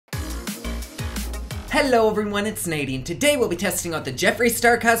Hello everyone, it's Nadine. Today we'll be testing out the Jeffree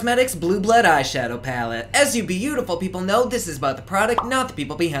Star Cosmetics Blue Blood Eyeshadow Palette. As you beautiful people know, this is about the product, not the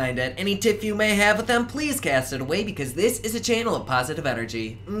people behind it. Any tip you may have with them, please cast it away because this is a channel of positive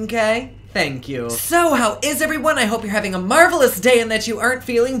energy. Okay? Thank you. So, how is everyone? I hope you're having a marvelous day and that you aren't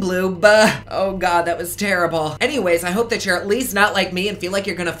feeling blue, oh god, that was terrible. Anyways, I hope that you're at least not like me and feel like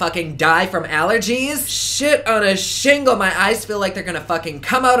you're gonna fucking die from allergies. Shit on a shingle, my eyes feel like they're gonna fucking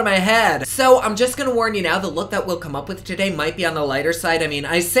come out of my head. So, I'm just gonna warn you now, the look that we'll come up with today might be on the lighter side. I mean,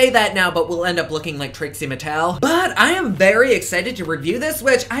 I say that now, but we'll end up looking like Trixie Mattel. But I am very excited to review this,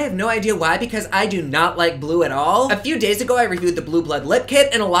 which I have no idea why, because I do not like blue at all. A few days ago, I reviewed the Blue Blood Lip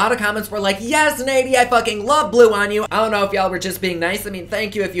Kit, and a lot of comments were like, yes, Nady, I fucking love blue on you. I don't know if y'all were just being nice. I mean,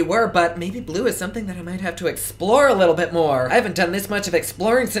 thank you if you were, but maybe blue is something that I might have to explore a little bit more. I haven't done this much of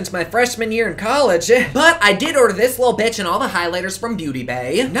exploring since my freshman year in college. But I did order this little bitch and all the highlighters from Beauty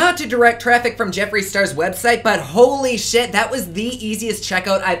Bay. Not to direct traffic from Jeffree Star's website, but holy shit, that was the easiest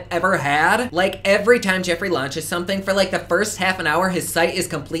checkout I've ever had. Like, every time Jeffree launches something, for like the first half an hour, his site is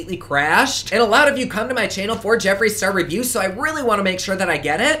completely crashed. And a lot of you come to my channel for Jeffree Star reviews, so I really want to make sure that I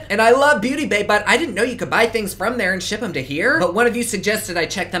get it. And I love Beauty Bay, but I didn't know you could buy things from there and ship them to here. But one of you suggested I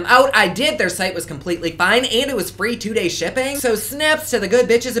check them out. I did. Their site was completely fine, and it was free 2-day shipping. So snaps to the good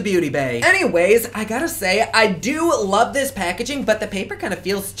bitches of Beauty Bay. Anyways, I gotta say, I do love this packaging, but the paper kind of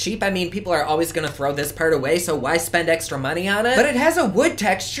feels cheap. I mean, people are always gonna throw this part away, so why spend extra money on it? But it has a wood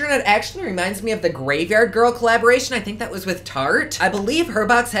texture, and it actually reminds me of the Graveyard Girl collaboration. I think that was with Tarte. I believe her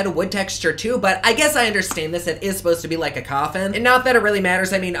box had a wood texture too, but I guess I understand this. It is supposed to be like a coffin. And not that it really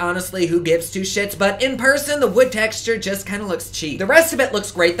matters. I mean, honestly, who gives two shits? But in person, the wood texture just kind of looks cheap. The rest of it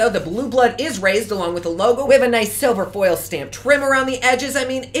looks great though. The blue blood is raised along with the logo. We have a nice silver foil stamp trim around the edges. I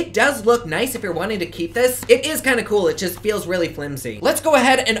mean, it does look nice if you're wanting to keep this. It is kind of cool. It just feels really flimsy. Let's go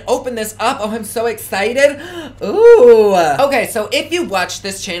ahead and open this up. Oh, I'm so excited. Ooh. Okay, so if you watch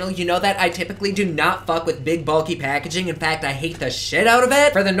this channel, you know that I typically do not fuck with big bulky packaging. In fact, I hate the shit out of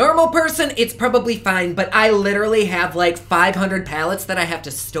it. For the normal person, it's probably fine, but I literally have like 500 palettes that I have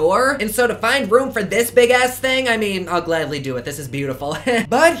to store. And so to find room for this big ass thing, I mean, I'll gladly do it. This is beautiful.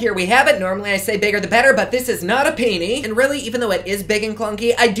 But here we have it. Normally I say bigger the better, but this is not a peony. And really, even though it is big and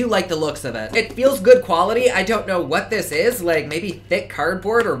clunky, I do like the looks of it. It feels good quality. I don't know what this is, like maybe thick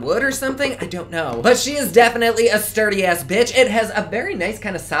cardboard or wood or something. I don't know. But she is definitely a sturdy ass bitch. It has a very nice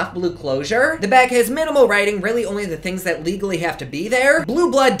kind of soft blue closure. The back has minimal writing, really only the things that legally have to be there.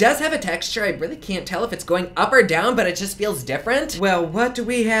 Blue blood does have a texture. I really can't tell if it's going up or down, but it just feels different. Well, what do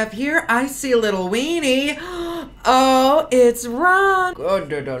we have here? I see a little weenie. Oh, it's Ron.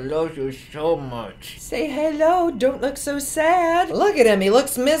 God, I love you so much. Say hello, don't look so sad. Look at him, he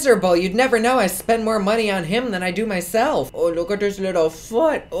looks miserable. You'd never know I spend more money on him than I do myself. Oh, look at this little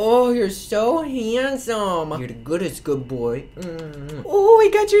foot. Oh, you're so handsome. You're the goodest good boy. Oh, we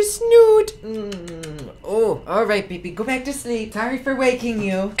got your snoot. Oh, all right, baby, go back to sleep. Sorry for waking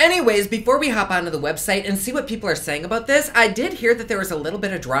you. Anyways, before we hop onto the website and see what people are saying about this, I did hear that there was a little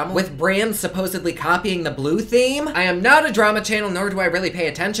bit of drama with brands supposedly copying the blue theme. I am not a drama channel, nor do I really pay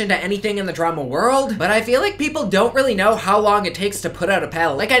attention to anything in the drama world, but I feel like people don't really know how long it takes to put out a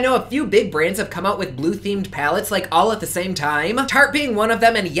palette. Like, I know a few big brands have come out with blue-themed palettes, like, all at the same time. Tarte being one of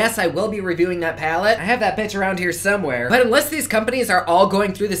them, and yes, I will be reviewing that palette. I have that bitch around here somewhere. But unless these companies are all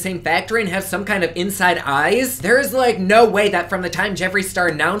going through the same factory and have some kind of inside eyes, there is, like, no way that from the time Jeffree Star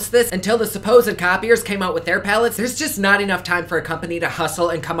announced this until the supposed copiers came out with their palettes, there's just not enough time for a company to hustle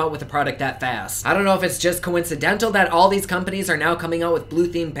and come out with a product that fast. I don't know if it's just coincidental that all these companies are now coming out with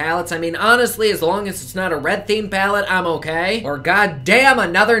blue-themed palettes. I mean, honestly, as long as it's not a red-themed palette, I'm okay. Or goddamn,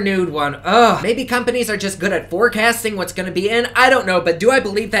 another nude one. Ugh. Maybe companies are just good at forecasting what's gonna be in. I don't know, but do I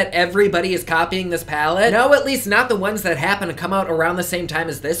believe that everybody is copying this palette? No, at least not the ones that happen to come out around the same time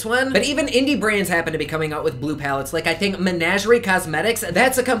as this one. But even indie brands happen to be coming out with blue palettes. Like, I think Menagerie Cosmetics,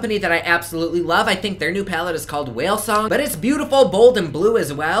 that's a company that I absolutely love. I think their new palette is called Whale Song, but it's beautiful, bold, and blue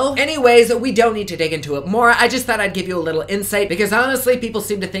as well. Anyways, we don't need to dig into it more. I just thought I'd give you a little insight because honestly, people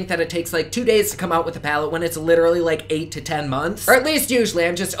seem to think that it takes like 2 days to come out with a palette when it's literally like 8 to 10 months. Or at least usually.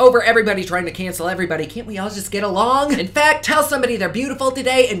 I'm just over everybody trying to cancel everybody. Can't we all just get along? In fact, tell somebody they're beautiful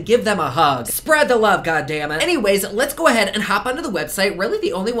today and give them a hug. Spread the love, goddammit. Anyways, let's go ahead and hop onto the website. Really,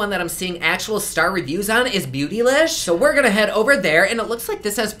 the only one that I'm seeing actual star reviews on is BULLSH. So we're gonna head over there, and it looks like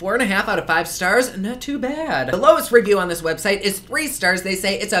this has 4.5 out of 5 stars. Not too bad. The lowest review on this website is 3 stars. They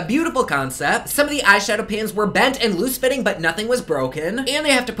say it's a beautiful concept. Some of the eyeshadow pans were were bent and loose fitting, but nothing was broken. And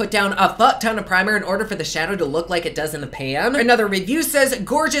they have to put down a fuck ton of primer in order for the shadow to look like it does in the pan. Another review says,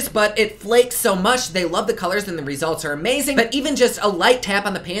 gorgeous, but it flakes so much. They love the colors and the results are amazing, but even just a light tap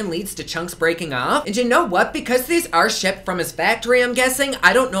on the pan leads to chunks breaking off. And you know what? Because these are shipped from his factory, I'm guessing,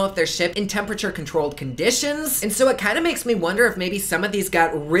 I don't know if they're shipped in temperature controlled conditions. And so it kind of makes me wonder if maybe some of these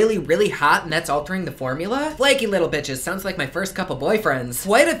got really, really hot and that's altering the formula. Flaky little bitches, sounds like my first couple boyfriends.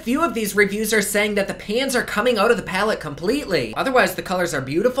 Quite a few of these reviews are saying that the pans are coming out of the palette completely. Otherwise, the colors are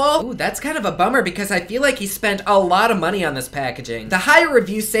beautiful. Ooh, that's kind of a bummer because I feel like he spent a lot of money on this packaging. The higher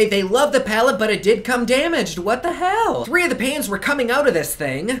reviews say they love the palette, but it did come damaged. What the hell? 3 of the pans were coming out of this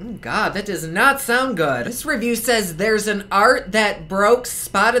thing. Oh God, that does not sound good. This review says there's an art that broke,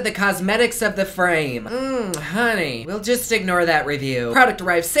 spotted the cosmetics of the frame. Honey, we'll just ignore that review. Product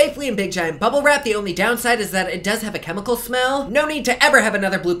arrived safely in big giant bubble wrap. The only downside is that it does have a chemical smell. No need to ever have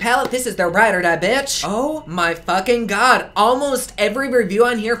another blue palette. This is their ride or die, bitch. Oh my fucking God. Almost every review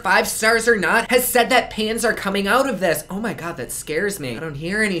on here, 5 stars or not, has said that pans are coming out of this. Oh my God, that scares me. I don't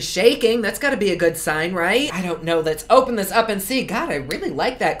hear any shaking. That's gotta be a good sign, right? I don't know. Let's open this up and see. God, I really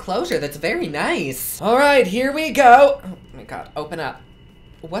like that closure. That's very nice. All right, here we go. Oh my God, open up.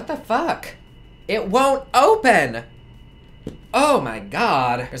 What the fuck? It won't open. Oh my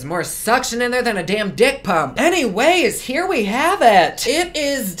God. There's more suction in there than a damn dick pump. Anyways, here we have it. It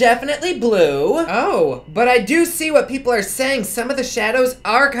is definitely blue. Oh, but I do see what people are saying. Some of the shadows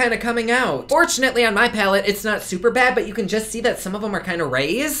are kind of coming out. Fortunately, on my palette, it's not super bad, but you can just see that some of them are kind of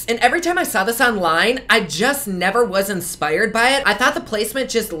raised. And every time I saw this online, I just never was inspired by it. I thought the placement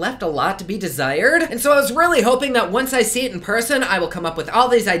just left a lot to be desired. And so I was really hoping that once I see it in person, I will come up with all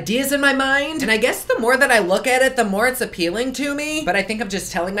these ideas in my mind. And I guess the more that I look at it, the more it's appealing to me, but I think I'm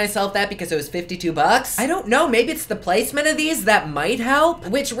just telling myself that because it was 52 bucks. I don't know, maybe it's the placement of these that might help,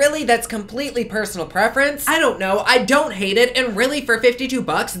 which really that's completely personal preference. I don't know, I don't hate it, and really for 52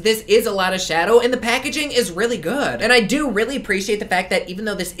 bucks, this is a lot of shadow and the packaging is really good. And I do really appreciate the fact that even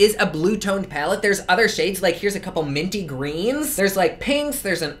though this is a blue toned palette, there's other shades, like here's a couple minty greens, there's like pinks,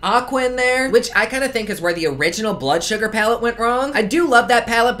 there's an aqua in there, which I kind of think is where the original Blood Sugar palette went wrong. I do love that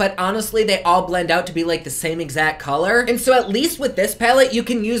palette, but honestly, they all blend out to be like the same exact color. And so at least with this palette, you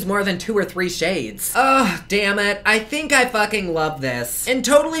can use more than 2 or 3 shades. Ugh, damn it. I think I fucking love this. And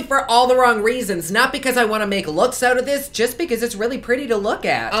totally for all the wrong reasons. Not because I want to make looks out of this, just because it's really pretty to look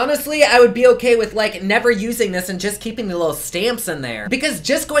at. Honestly, I would be okay with like never using this and just keeping the little stamps in there. Because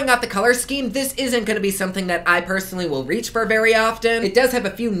just going off the color scheme, this isn't going to be something that I personally will reach for very often. It does have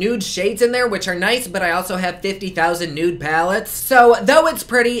a few nude shades in there, which are nice, but I also have 50,000 nude palettes. So though it's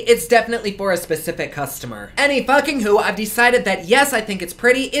pretty, it's definitely for a specific customer. Any fucking who, I've decided that yes, I think it's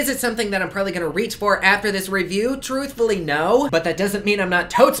pretty. Is it something that I'm probably gonna reach for after this review? Truthfully, no. But that doesn't mean I'm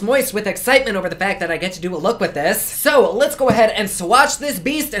not totes moist with excitement over the fact that I get to do a look with this. So let's go ahead and swatch this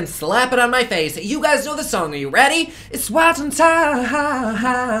beast and slap it on my face. You guys know the song. Are you ready? It's swatching time.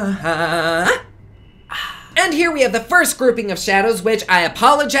 And here we have the first grouping of shadows, which I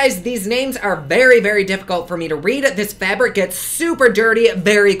apologize, these names are very, very difficult for me to read. This fabric gets super dirty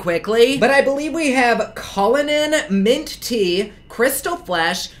very quickly. But I believe we have Cullinan, Mint Tea, Crystal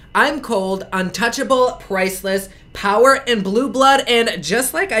Flesh, I'm Cold, Untouchable, Priceless, Power, and Blue Blood, and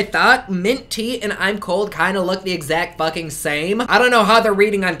just like I thought, Mint Tea and I'm Cold kind of look the exact fucking same. I don't know how they're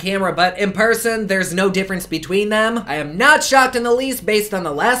reading on camera, but in person, there's no difference between them. I am not shocked in the least based on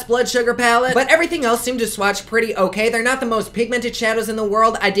the last Blood Sugar palette, but everything else seemed to swatch pretty okay. They're not the most pigmented shadows in the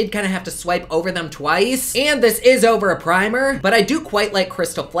world. I did kind of have to swipe over them twice, and this is over a primer, but I do quite like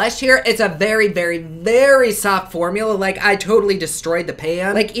Crystal Flesh here. It's a very, very, very soft formula. Like, I totally destroyed the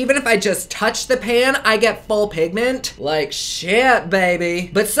pan. Like, even if I just touch the pan, I get full pigment. Like shit, baby.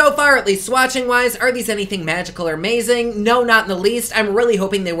 But so far, at least swatching wise, are these anything magical or amazing? No, not in the least. I'm really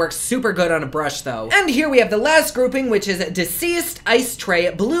hoping they work super good on a brush though. And here we have the last grouping, which is Deceased, Ice Tray,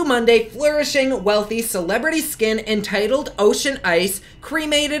 Blue Monday, Flourishing, Wealthy, Celebrity Skin, Entitled, Ocean Ice,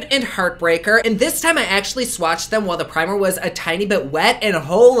 Cremated, and Heartbreaker. And this time I actually swatched them while the primer was a tiny bit wet, and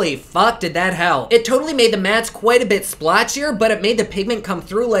holy fuck did that help. It totally made the mattes quite a bit splotchier, but it made the pigment come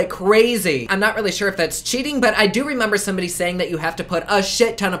through like crazy. I'm not really sure if that's cheating, but I do remember somebody saying that you have to put a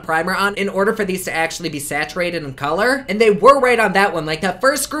shit ton of primer on in order for these to actually be saturated in color. And they were right on that one. Like that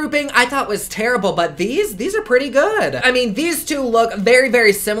first grouping I thought was terrible, but these are pretty good. I mean, these two look very,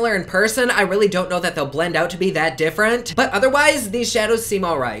 very similar in person. I really don't know that they'll blend out to be that different, but otherwise these shadows seem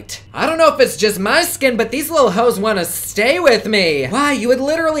all right. I don't know if it's just my skin, but these little hoes want to stay with me. Why, you would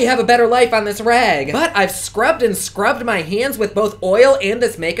literally have a better life on this rag. But I've scrubbed and scrubbed my hands with both oil and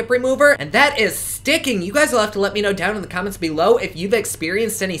this makeup remover, and that is sticking. You guys will have to let me know down in the comments below if you've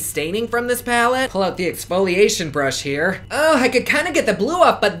experienced any staining from this palette. Pull out the exfoliation brush here. Oh, I could kind of get the blue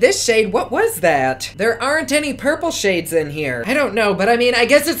off, but this shade, what was that? There aren't any purple shades in here. I don't know, but I mean, I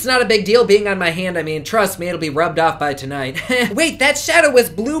guess it's not a big deal being on my hand. I mean, trust me, it'll be rubbed off by tonight. Wait, that shadow was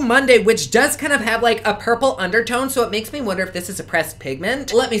Blue Monday, which does kind of have like a purple undertone, so it makes me wonder if this is a pressed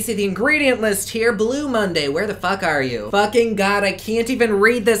pigment. Let me see the ingredient list here. Blue Monday, where the fuck are you? Fucking God, I can't even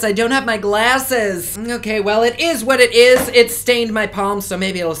read this. I don't have my glasses. Okay, well, it is what it is. It stained my palms, so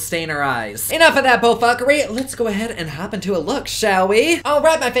maybe it'll stain our eyes. Enough of that bullfuckery. Let's go ahead and hop into a look, shall we? All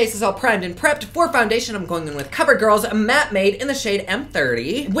right, my face is all primed and prepped. For foundation, I'm going in with CoverGirl's Matte Made in the shade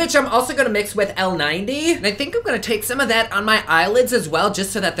M30, which I'm also gonna mix with L90. And I think I'm gonna take some of that on my eyelids as well,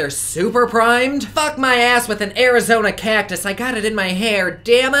 just so that they're super primed. Fuck my ass with an Arizona cactus. I got it in my hair,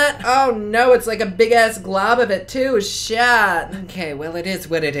 damn it. Oh no, it's like a big ass glob of it too. Shit. Okay, well, it is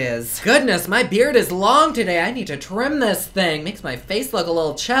what it is. Goodness, my beard is long today. I need to trim this thing. Makes my face look a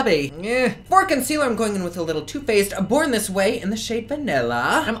little chubby. For concealer, I'm going in with a little Too Faced Born This Way in the shade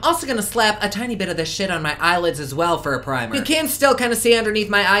Vanilla. I'm also gonna slap a tiny bit of this shit on my eyelids as well for a primer. You can still kind of see underneath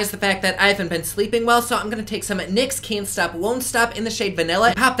my eyes the fact that I haven't been sleeping well, so I'm gonna take some NYX Can't Stop Won't Stop in the shade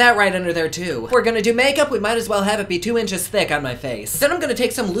Vanilla. Pop that right under there too. If we're gonna do makeup, we might as well have it be 2 inches thick on my face. Then I'm gonna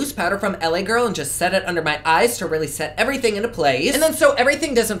take some loose powder from LA Girl and just set it under my eyes to really set everything into place. And then so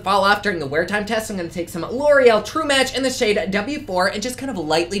everything doesn't fall off during the wear time test, I'm gonna take some L'Oreal True Match in the shade W4 and just kind of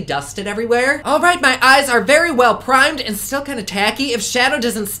lightly dust it everywhere. All right, my eyes are very well primed and still kind of tacky. If shadow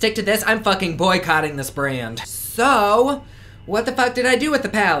doesn't stick to this, I'm fucking boycotting this brand. So, what the fuck did I do with the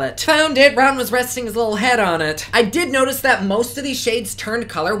palette? Found it. Ron was resting his little head on it. I did notice that most of these shades turned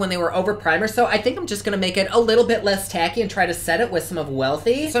color when they were over primer, so I think I'm just gonna make it a little bit less tacky and try to set it with some of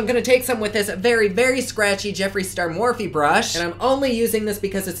Wealthy. So I'm gonna take some with this very, very scratchy Jeffree Star Morphe brush, and I'm only using this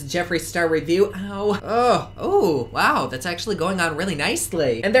because it's a Jeffree Star review. Ow. Oh, wow, that's actually going on really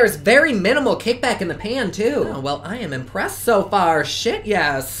nicely. And there's very minimal kickback in the pan, too. Oh, well, I am impressed so far. Shit,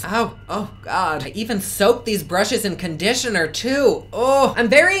 yes. Ow. Oh, God. I even soaked these brushes in conditioner, too. Oh, I'm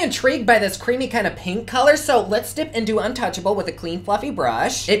very intrigued by this creamy kind of pink color, so let's dip into Untouchable with a clean, fluffy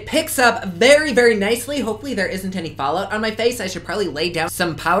brush. It picks up very, very nicely. Hopefully there isn't any fallout on my face. I should probably lay down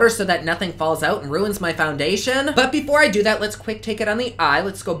some powder so that nothing falls out and ruins my foundation. But before I do that, let's quick take it on the eye.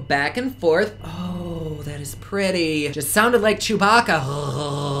 Let's go back and forth. Oh, that is pretty. Just sounded like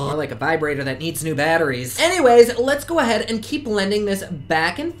Chewbacca. Or like a vibrator that needs new batteries. Anyways, let's go ahead and keep blending this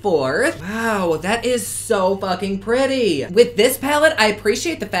back and forth. Wow, that is so fucking pretty. With this palette, I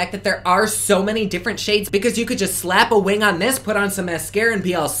appreciate the fact that there are so many different shades because you could just slap a wing on this, put on some mascara and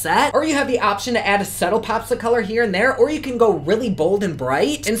be all set. Or you have the option to add subtle pops of color here and there, or you can go really bold and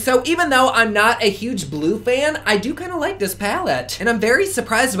bright. And so even though I'm not a huge blue fan, I do kind of like this palette. And I'm very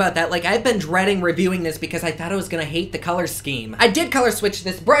surprised about that. Like, I've been dreading reviewing this because I thought I was gonna hate the color scheme. I did color switch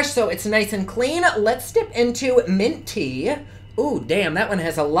this brush so it's nice and clean. Let's dip into Mint Tea. Ooh, damn, that one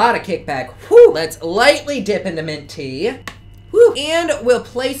has a lot of kickback. Whew, let's lightly dip into Mint Tea. Woo. And we'll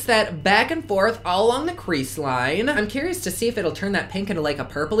place that back and forth all along the crease line. I'm curious to see if it'll turn that pink into like a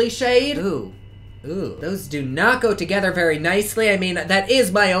purpley shade. Ooh. Ooh, those do not go together very nicely. I mean, that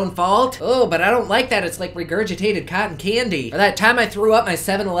is my own fault. Oh, but I don't like that. It's like regurgitated cotton candy. Or that time I threw up my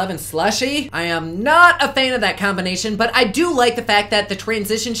 7-Eleven slushie. I am not a fan of that combination, but I do like the fact that the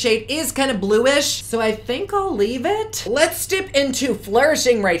transition shade is kind of bluish, so I think I'll leave it. Let's dip into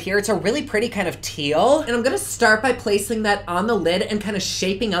Flourishing right here. It's a really pretty kind of teal, and I'm gonna start by placing that on the lid and kind of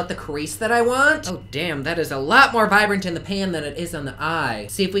shaping out the crease that I want. Oh, damn, that is a lot more vibrant in the pan than it is on the eye.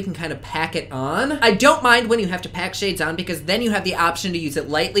 See if we can kind of pack it on. I don't mind when you have to pack shades on because then you have the option to use it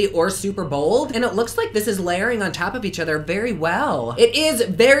lightly or super bold, and it looks like this is layering on top of each other very well. It is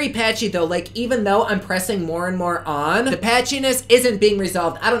very patchy though, like even though I'm pressing more and more on, the patchiness isn't being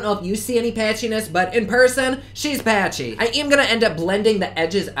resolved. I don't know if you see any patchiness, but in person, she's patchy. I am gonna end up blending the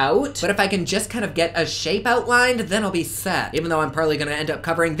edges out, but if I can just kind of get a shape outlined, then I'll be set. Even though I'm probably gonna end up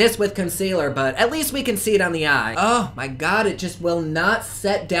covering this with concealer, but at least we can see it on the eye. Oh my God, it just will not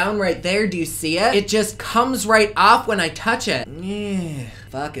set down right there. Do you see it? It just comes right off when I touch it. Yeah.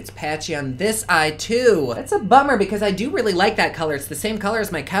 Fuck, it's patchy on this eye too. That's a bummer because I do really like that color. It's the same color as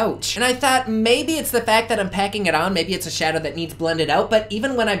my couch. And I thought maybe it's the fact that I'm packing it on. Maybe it's a shadow that needs blended out, but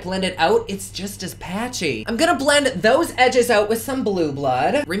even when I blend it out, it's just as patchy. I'm gonna blend those edges out with some Blue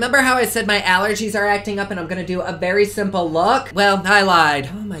Blood. Remember how I said my allergies are acting up and I'm gonna do a very simple look? Well, I lied.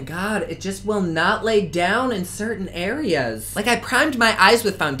 Oh my God, it just will not lay down in certain areas. Like I primed my eyes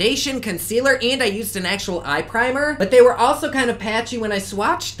with foundation, concealer, and I used an actual eye primer, but they were also kind of patchy when I swatched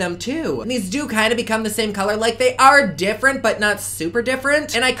swatched them too. And these do kind of become the same color. Like they are different, but not super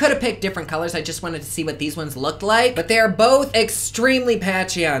different. And I could have picked different colors. I just wanted to see what these ones looked like. But they are both extremely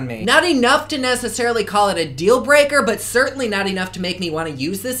patchy on me. Not enough to necessarily call it a deal breaker, but certainly not enough to make me want to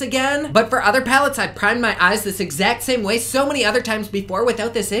use this again. But for other palettes, I've primed my eyes this exact same way so many other times before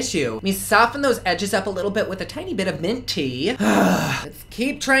without this issue. Let me soften those edges up a little bit with a tiny bit of mint tea. Let's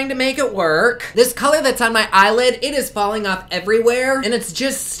keep trying to make it work. This color that's on my eyelid, it is falling off everywhere, and it's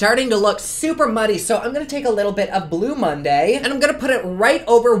just starting to look super muddy. So I'm gonna take a little bit of Blue Monday, and I'm gonna put it right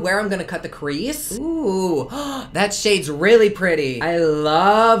over where I'm gonna cut the crease. Ooh, that shade's really pretty. I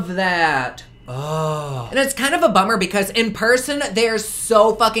love that. Oh. And it's kind of a bummer because in person, they're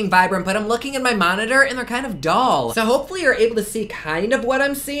so fucking vibrant, but I'm looking in my monitor and they're kind of dull. So hopefully you're able to see kind of what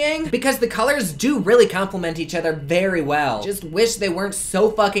I'm seeing because the colors do really complement each other very well. Just wish they weren't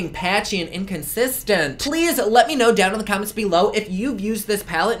so fucking patchy and inconsistent. Please let me know down in the comments below if you've used this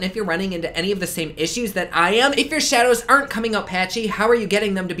palette and if you're running into any of the same issues that I am. If your shadows aren't coming out patchy, how are you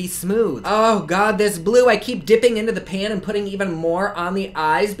getting them to be smooth? Oh God, this blue, I keep dipping into the pan and putting even more on the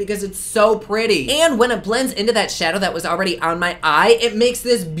eyes because it's so pretty. And when it blends into that shadow that was already on my eye, it makes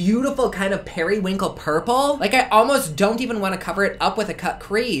this beautiful kind of periwinkle purple. Like I almost don't even want to cover it up with a cut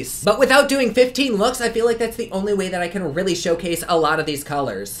crease. But without doing 15 looks, I feel like that's the only way that I can really showcase a lot of these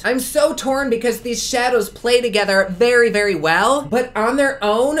colors. I'm so torn because these shadows play together very, very well, but on their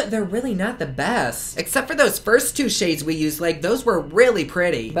own, they're really not the best. Except for those first two shades we used, like those were really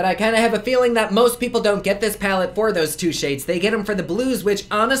pretty. But I kind of have a feeling that most people don't get this palette for those two shades. They get them for the blues, which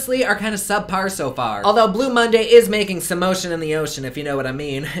honestly are kind of subpar so far. Although Blue Monday is making some motion in the ocean, if you know what I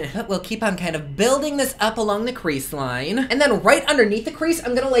mean. But we'll keep on kind of building this up along the crease line. And then right underneath the crease,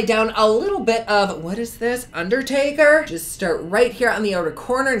 I'm gonna lay down a little bit of, what is this? Undertaker? Just start right here on the outer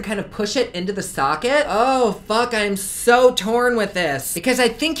corner and kind of push it into the socket. Oh, fuck, I'm so torn with this. Because I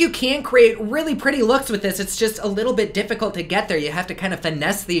think you can create really pretty looks with this. It's just a little bit difficult to get there. You have to kind of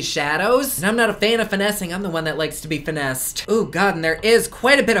finesse these shadows. And I'm not a fan of finessing. I'm the one that likes to be finessed. Oh, God, and there is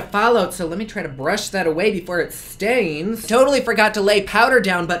quite a bit of fallout, so let me try to brush that away before it stains. Totally forgot to lay powder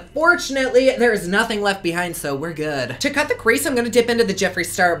down, but fortunately, there is nothing left behind, so we're good. To cut the crease, I'm gonna dip into the Jeffree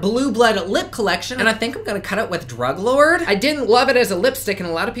Star Blue Blood Lip Collection, and I think I'm gonna cut it with Drug Lord. I didn't love it as a lipstick, and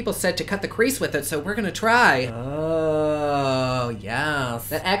a lot of people said to cut the crease with it, so we're gonna try. Oh, yes.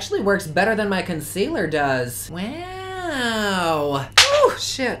 That actually works better than my concealer does. Wow. Oh,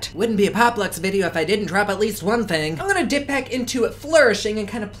 shit. Wouldn't be a Poplux video if I didn't drop at least one thing. I'm gonna dip back into it Flourishing and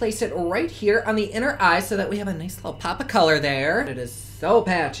kind of place it right here on the inner eye so that we have a nice little pop of color there. It is so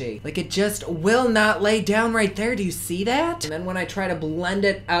patchy. Like it just will not lay down right there. Do you see that? And then when I try to blend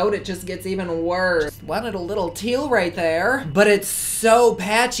it out, it just gets even worse. Just wanted a little teal right there, but it's so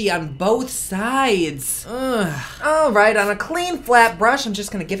patchy on both sides. Ugh. All right, on a clean flat brush, I'm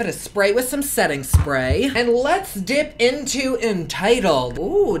just gonna give it a spray with some setting spray. And let's dip into Entitled.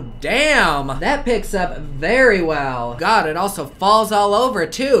 Ooh, damn. That picks up very well. God, it also falls all over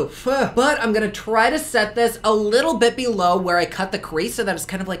too. But I'm gonna try to set this a little bit below where I cut the crease so that it's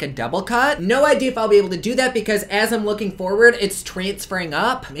kind of like a double cut. No idea if I'll be able to do that because as I'm looking forward, it's transferring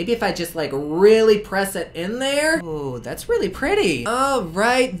up. Maybe if I just like really press it in there. Oh, that's really pretty. All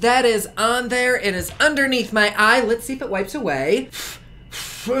right, that is on there. It is underneath my eye. Let's see if it wipes away.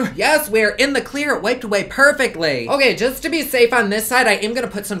 Yes, we're in the clear. It wiped away perfectly. Okay, just to be safe on this side, I am gonna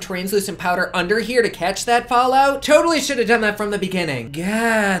put some translucent powder under here to catch that fallout. Totally should have done that from the beginning.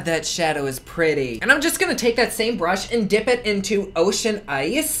 God, that shadow is pretty. And I'm just gonna take that same brush and dip it into Ocean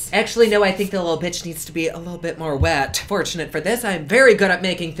Ice. Actually, no, I think the little bitch needs to be a little bit more wet. Fortunate for this, I'm very good at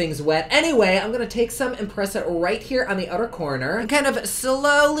making things wet. Anyway, I'm gonna take some and press it right here on the outer corner and kind of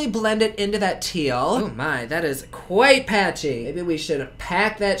slowly blend it into that teal. Oh my, that is quite patchy. Maybe we should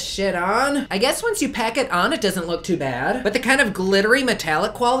pack that shit on. I guess once you pack it on, it doesn't look too bad, but the kind of glittery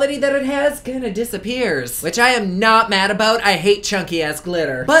metallic quality that it has kind of disappears, which I am not mad about. I hate chunky ass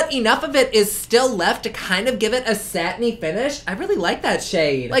glitter, but enough of it is still left to kind of give it a satiny finish. I really like that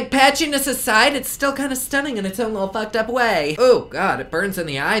shade. Like patchiness aside, it's still kind of stunning in its own little fucked up way. Oh God, it burns in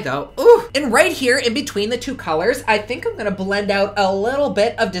the eye though. Ooh. And right here in between the two colors, I think I'm gonna blend out a little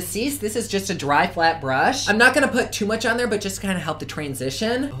bit of Deceased. This is just a dry flat brush. I'm not gonna put too much on there, but just kind of help the transition.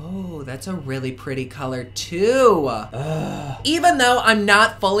 Oh, Oh, that's a really pretty color too. Even though I'm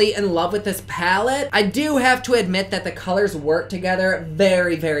not fully in love with this palette, I do have to admit that the colors work together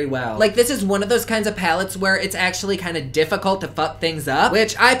very, very well. Like, this is one of those kinds of palettes where it's actually kind of difficult to fuck things up,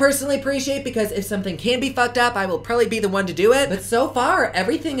 which I personally appreciate because if something can be fucked up, I will probably be the one to do it. But so far,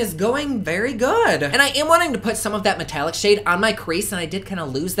 everything is going very good. And I am wanting to put some of that metallic shade on my crease, and I did kind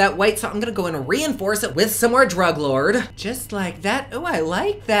of lose that white, so I'm gonna go in and reinforce it with some more Drug Lord. Just like that. Oh, I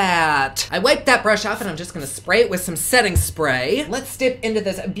like that. I wiped that brush off, and I'm just gonna spray it with some setting spray. Let's dip into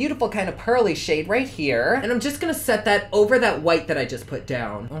this beautiful kind of pearly shade right here, and I'm just gonna set that over that white that I just put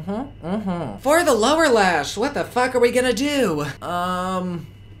down. For the lower lash, what the fuck are we gonna do?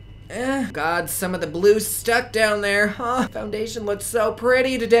 God, some of the blue's stuck down there. Foundation looks so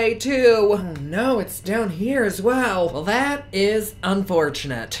pretty today, too. Oh no, it's down here as well. Well, that is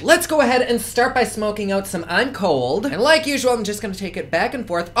unfortunate. Let's go ahead and start by smoking out some I'm Cold. And like usual, I'm just gonna take it back and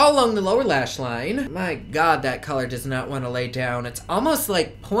forth all along the lower lash line. My God, that color does not want to lay down. It's almost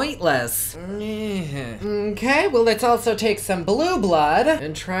like pointless. Okay, well, let's also take some Blue Blood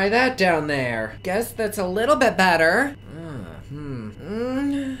and try that down there. Guess that's a little bit better.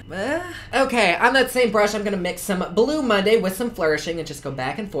 Okay, on that same brush, I'm gonna mix some Blue Monday with some Flourishing and just go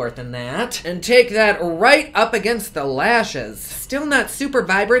back and forth in that. And take that right up against the lashes. Still not super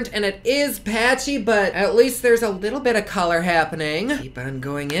vibrant, and it is patchy, but at least there's a little bit of color happening. Keep on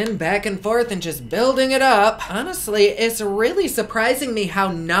going in, back and forth, and just building it up. Honestly, it's really surprising me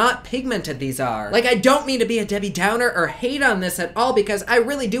how not pigmented these are. Like, I don't mean to be a Debbie Downer or hate on this at all, because I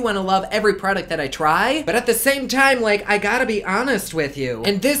really do want to love every product that I try, but at the same time, like, I gotta be honest with you.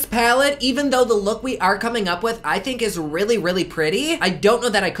 And this palette, even though the look we are coming up with, I think is really, really pretty, I don't know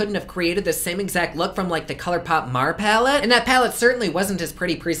that I couldn't have created the same exact look from like the ColourPop Mar palette. And that palette certainly wasn't as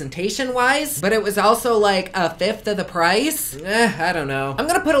pretty presentation-wise, but it was also like a fifth of the price. I don't know. I'm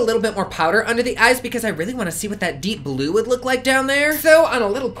gonna put a little bit more powder under the eyes because I really want to see what that deep blue would look like down there. So on a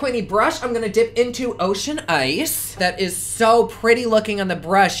little pointy brush, I'm gonna dip into Ocean Ice. That is so pretty looking on the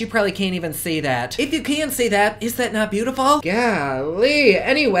brush. You probably can't even see that. If you can see that, is that not beautiful? Golly.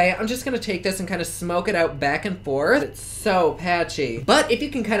 Anyway, I'm just gonna take this and kind of smoke it out back and forth. It's so patchy. But if you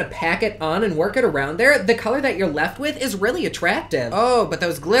can kind of pack it on and work it around there, the color that you're left with is really attractive. Oh, but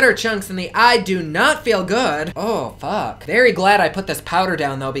those glitter chunks in the eye do not feel good. Oh, fuck. Very glad I put this powder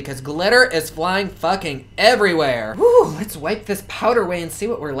down though, because glitter is flying fucking everywhere. Whew, let's wipe this powder away and see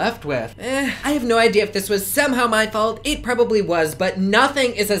what we're left with. I have no idea if this was somehow my fault. It probably was, but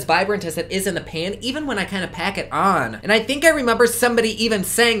nothing is as vibrant as it is in the pan, even when I kind of pack it on. And I think I remember somebody even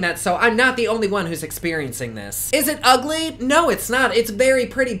saying that, so I'm not the only one who's experiencing this. Is it ugly? No, it's not. It's very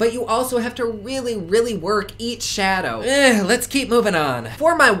pretty, but you also have to really, really work each shadow. Let's keep moving on.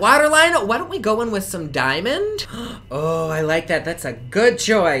 For my waterline, why don't we go in with some Diamond? Oh, I like that. That's a good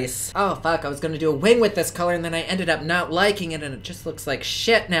choice. Oh, fuck. I was gonna do a wing with this color, and then I ended up not liking it, and it just looks like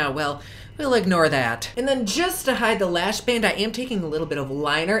shit now. Well, we'll ignore that. And then just to hide the lash band, I am taking a little bit of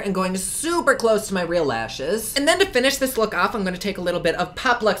liner and going super close to my real lashes. And then to finish this look off, I'm going to take a little bit of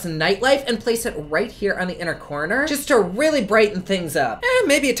Pop Luxe Nightlife and place it right here on the inner corner, just to really brighten things up. And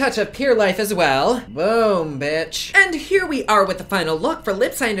maybe a touch of Pure Life as well. Boom, bitch. And here we are with the final look. For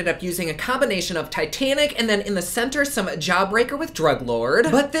lips, I ended up using a combination of Titanic and then in the center, some Jawbreaker with Drug Lord.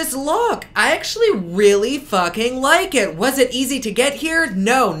 But this look, I actually really fucking like it. Was it easy to get here?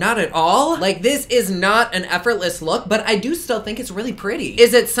 No, not at all. Like, this is not an effortless look, but I do still think it's really pretty.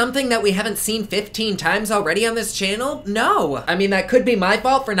 Is it something that we haven't seen 15 times already on this channel? No. I mean, that could be my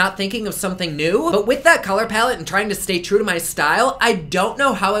fault for not thinking of something new, but with that color palette and trying to stay true to my style, I don't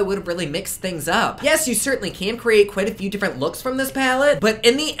know how I would have really mixed things up. Yes, you certainly can create quite a few different looks from this palette, but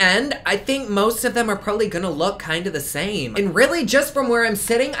in the end, I think most of them are probably gonna look kind of the same. And really, just from where I'm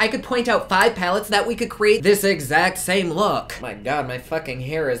sitting, I could point out 5 palettes that we could create this exact same look. My God, my fucking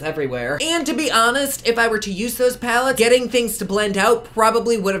hair is everywhere. And to be honest, if I were to use those palettes, getting things to blend out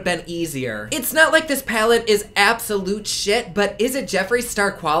probably would have been easier. It's not like this palette is absolute shit, but is it Jeffree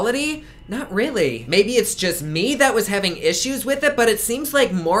Star quality? Not really. Maybe it's just me that was having issues with it, but it seems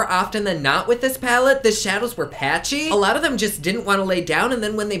like more often than not with this palette, the shadows were patchy. A lot of them just didn't want to lay down, and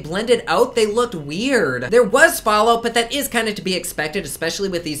then when they blended out, they looked weird. There was fallout, but that is kind of to be expected, especially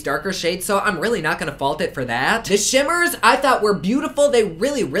with these darker shades, so I'm really not gonna fault it for that. The shimmers, I thought were beautiful. They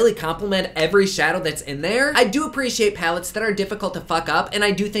really, really complement every shadow that's in there. I do appreciate palettes that are difficult to fuck up, and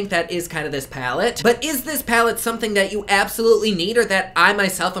I do think that is kind of this palette. But is this palette something that you absolutely need, or that I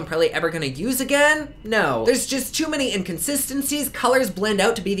myself am probably ever gonna use again? No. There's just too many inconsistencies. Colors blend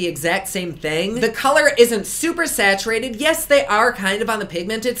out to be the exact same thing. The color isn't super saturated. Yes, they are kind of on the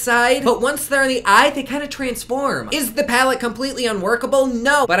pigmented side, but once they're in the eye, they kind of transform. Is the palette completely unworkable?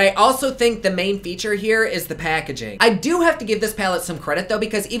 No, but I also think the main feature here is the packaging. I do have to give this palette some credit though,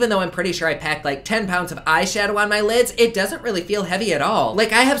 because even though I'm pretty sure I packed like 10 pounds of eyeshadow on my lids, it doesn't really feel heavy at all.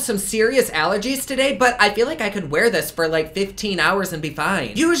 Like, I have some serious allergies today, but I feel like I could wear this for like 15 hours and be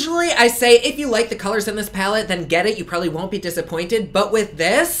fine. Usually I say if you like the colors in this palette, then get it. You probably won't be disappointed, but with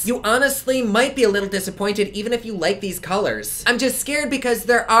this, you honestly might be a little disappointed even if you like these colors. I'm just scared because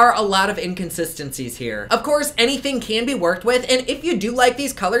there are a lot of inconsistencies here. Of course, anything can be worked with, and if you do like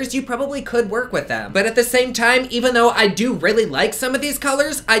these colors, you probably could work with them. But at the same time, even though I do really like some of these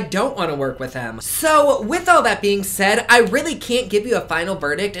colors, I don't want to work with them. So with all that being said, I really can't give you a final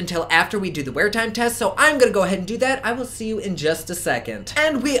verdict until after we do the wear time test, so I'm gonna go ahead and do that. I will see you in just a second.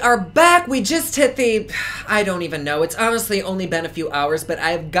 And we are back. We just hit the, I don't even know. It's honestly only been a few hours, but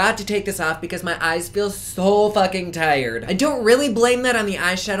I have got to take this off because my eyes feel so fucking tired. I don't really blame that on the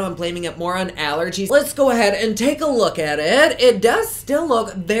eyeshadow. I'm blaming it more on allergies. Let's go ahead and take a look at it. It does still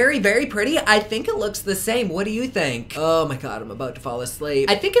look very, very pretty. I think it looks the same. What do you think? Oh my god, I'm about to fall asleep.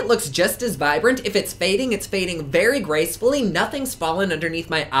 I think it looks just as vibrant. If it's fading very gracefully. Nothing's fallen underneath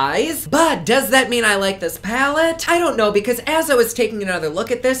my eyes. But does that mean I like this palette? I don't know, because as I was taking another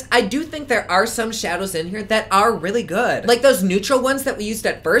look at this, I do think there are some shadows in here that are really good. Like those neutral ones that we used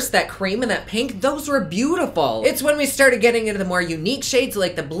at first, that cream and that pink, those were beautiful. It's when we started getting into the more unique shades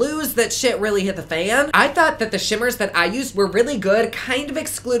like the blues that shit really hit the fan. I thought that the shimmers that I used were really good, kind of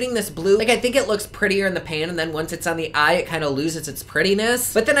excluding this blue. Like, I think it looks prettier in the pan, and then once it's on the eye, it kind of loses its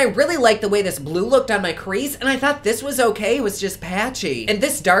prettiness. But then I really liked the way this blue looked on my crease, and I thought this was okay. It was just patchy. And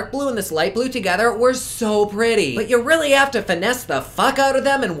this dark blue and this light blue together were so pretty. But you really have to finesse the fuck out of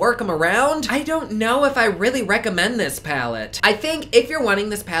them and work them around. I don't know if I really recommend this palette. I think if you're wanting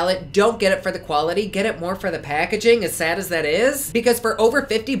this palette, don't get it for the quality, get it more for the packaging, as sad as that is. Because for over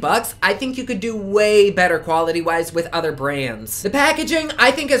 50 bucks, I think you could do way better quality-wise with other brands. The packaging,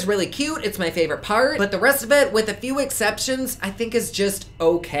 I think, is really cute. It's my favorite part. But the rest of it, with a few exceptions, I think is just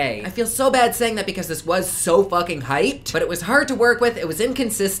okay. I feel so bad saying that because this was so fucking hyped, but it was hard to work with. It was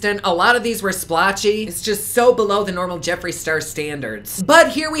inconsistent. A lot of these were splotchy. It's just so below the normal Jeffree Star standards. But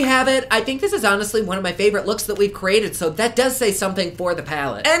here we have it. I think this is honestly one of my favorite looks that we've created, so that does say something for the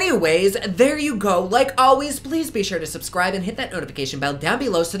palette. Anyways, there you go. Like always, please be sure to subscribe and hit that notification bell down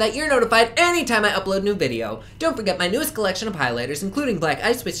below so that you're notified anytime I upload a new video. Don't forget my newest collection of highlighters, including Black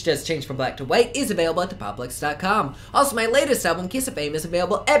Ice, which just changed from black to white, is available at thepoplux.com. Also, my latest album, Kiss of Fame, is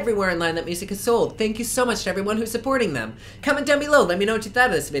available everywhere online that music is sold. Thank you so much to everyone who's supporting them. Comment down below, let me know what you thought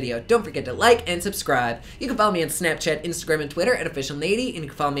of this video. Don't forget to like and subscribe. You can follow me on Snapchat, Instagram, and Twitter at officialnady, and you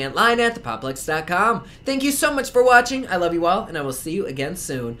can follow me online at thepoplux.com. Thank you so much for watching. I love you all, and I will see you again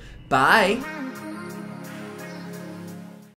soon. Bye!